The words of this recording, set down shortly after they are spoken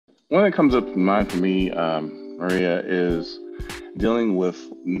One that comes up to mind for me, Maria, is dealing with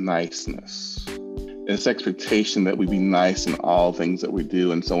niceness. This expectation that we be nice in all things that we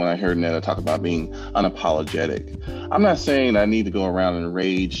do. And so when I heard Netta talk about being unapologetic, I'm not saying I need to go around and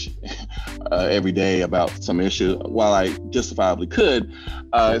rage every day about some issue. While I justifiably could,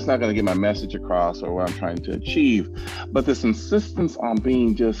 it's not going to get my message across or what I'm trying to achieve. But this insistence on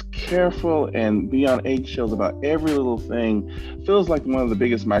being just careful and be on eggshells about every little thing feels like one of the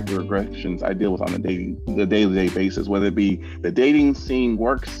biggest microaggressions I deal with on the day-to-day basis, whether it be the dating scene,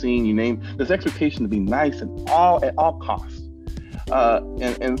 work scene, you name this expectation to be nice at all costs.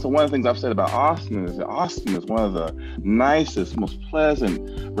 And so one of the things I've said about Austin is that Austin is one of the nicest, most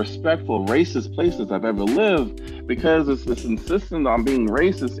pleasant, respectful, racist places I've ever lived, because it's this insistence on being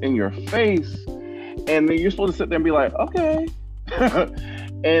racist in your face, and then you're supposed to sit there and be like, okay.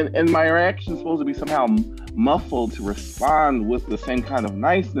 and my reaction is supposed to be somehow muffled to respond with the same kind of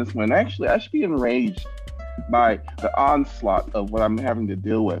niceness, when actually I should be enraged by the onslaught of what I'm having to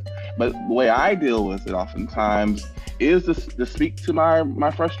deal with. But the way I deal with it oftentimes is to speak to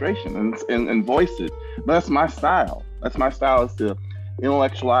my frustration and voice it. But that's my style. That's my style, is to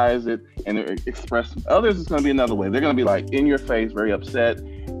intellectualize it and express. Others is going to be another way. They're going to be like in your face, very upset.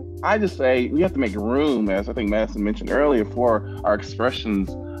 I just say we have to make room, as I think Madison mentioned earlier, for our expressions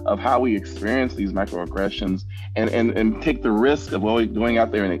of how we experience these microaggressions, and take the risk of going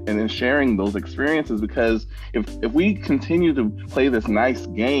out there and sharing those experiences. Because if we continue to play this nice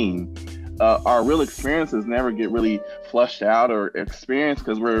game, our real experiences never get really flushed out or experienced,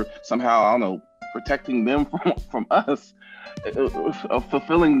 because we're somehow, I don't know, protecting them from us,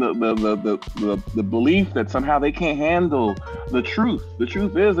 fulfilling the belief that somehow they can't handle the truth. The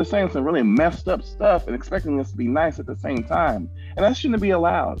truth is they're saying some really messed up stuff and expecting us to be nice at the same time, and that shouldn't be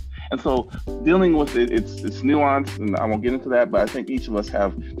allowed. And so dealing with it, it's nuanced, and I won't get into that, but I think each of us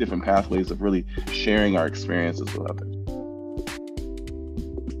have different pathways of really sharing our experiences with others.